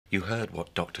You heard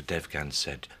what Dr. Devgan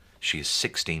said. She is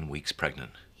 16 weeks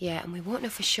pregnant. Yeah, and we won't know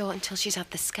for sure until she's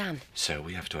had the scan. So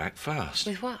we have to act fast.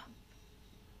 With what?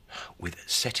 With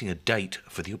setting a date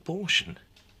for the abortion.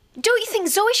 Don't you think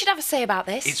Zoe should have a say about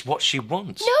this? It's what she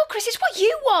wants. No, Chris, it's what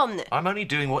you want. I'm only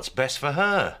doing what's best for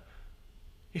her.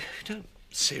 You don't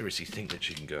seriously think that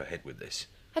she can go ahead with this?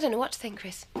 I don't know what to think,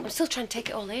 Chris. I'm still trying to take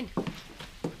it all in.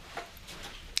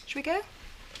 Should we go?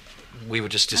 We were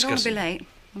just I don't want to discussing... be late.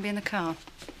 I'll be in the car.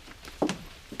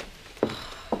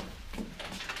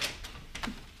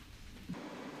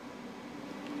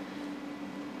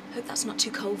 Hope that's not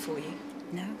too cold for you.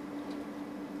 No.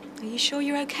 Are you sure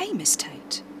you're okay, Miss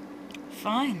Tate?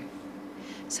 Fine.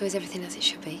 So is everything as it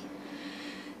should be?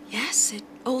 Yes, it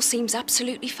all seems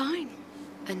absolutely fine.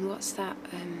 And what's that,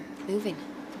 moving?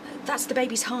 That's the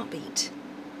baby's heartbeat.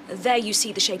 There you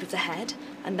see the shape of the head,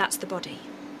 and that's the body.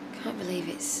 Can't believe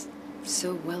it's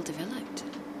so well developed.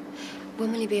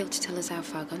 When will you be able to tell us how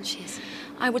far gone she is?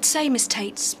 I would say Miss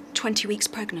Tate's 20 weeks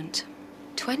pregnant.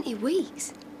 20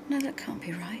 weeks? No, that can't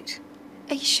be right.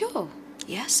 Are you sure?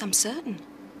 Yes, I'm certain.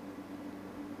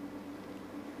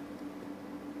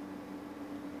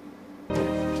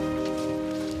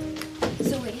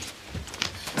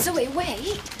 Zoe,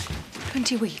 wait.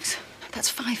 20 weeks. That's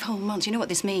 5 whole months. You know what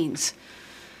this means.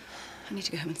 I need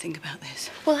to go home and think about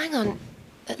this. Well, hang on.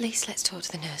 At least let's talk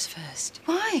to the nurse first.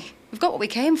 Why? We've got what we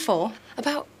came for.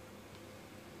 About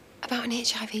an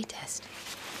HIV test.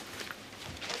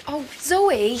 Oh,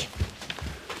 Zoe!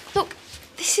 Look,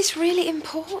 this is really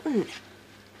important.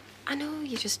 I know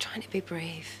you're just trying to be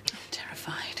brave. I'm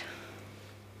terrified.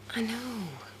 I know.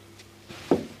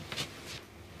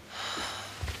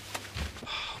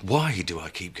 Why do I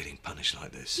keep getting punished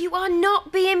like this? You are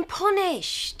not being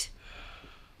punished.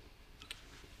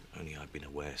 Only I'd been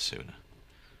aware sooner.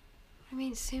 I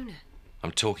mean, sooner.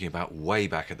 I'm talking about way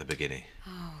back at the beginning.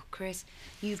 Oh, Chris,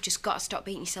 you've just got to stop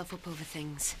beating yourself up over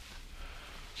things.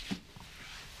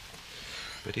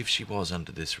 But if she was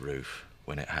under this roof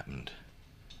when it happened,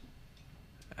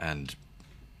 and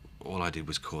all I did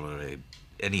was call her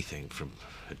anything from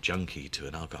a junkie to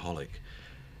an alcoholic,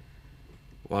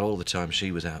 while all the time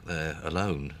she was out there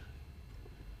alone,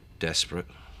 desperate,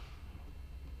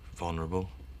 vulnerable.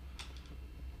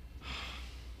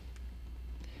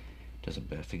 Doesn't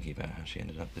bear thinking about how she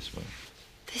ended up this way.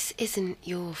 This isn't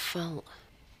your fault.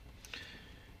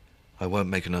 I won't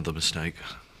make another mistake.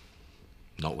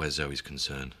 Not where Zoe's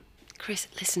concerned. Chris,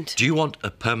 listen to me. Do you want a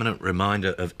permanent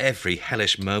reminder of every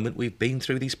hellish moment we've been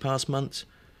through these past months?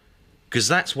 Because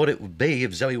that's what it would be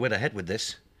if Zoe went ahead with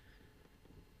this.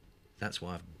 That's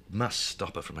why I must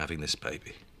stop her from having this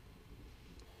baby.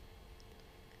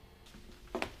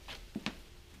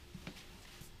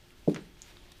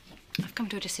 I've come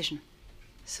to a decision.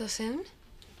 So soon?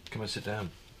 Come and sit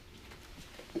down.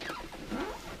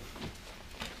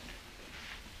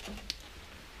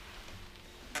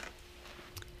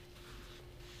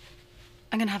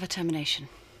 I'm going to have a termination.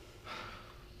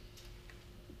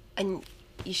 And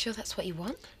you sure that's what you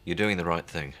want? You're doing the right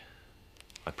thing.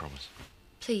 I promise.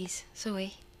 Please,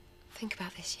 Zoe, think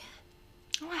about this,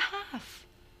 yeah? Oh, I have.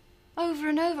 Over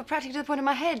and over, practically to the point of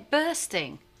my head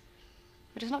bursting.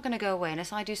 But it's not going to go away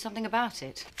unless I do something about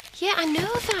it. Yeah, I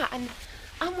know that, and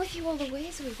I'm with you all the way,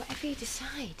 Zoe, whatever you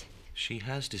decide. She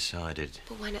has decided.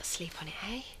 But why not sleep on it,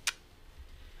 eh?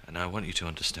 And I want you to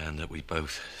understand that we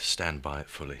both stand by it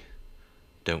fully.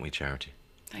 Don't we, Charity?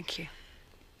 Thank you.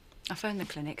 I phoned the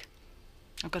clinic.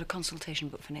 I've got a consultation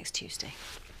booked for next Tuesday.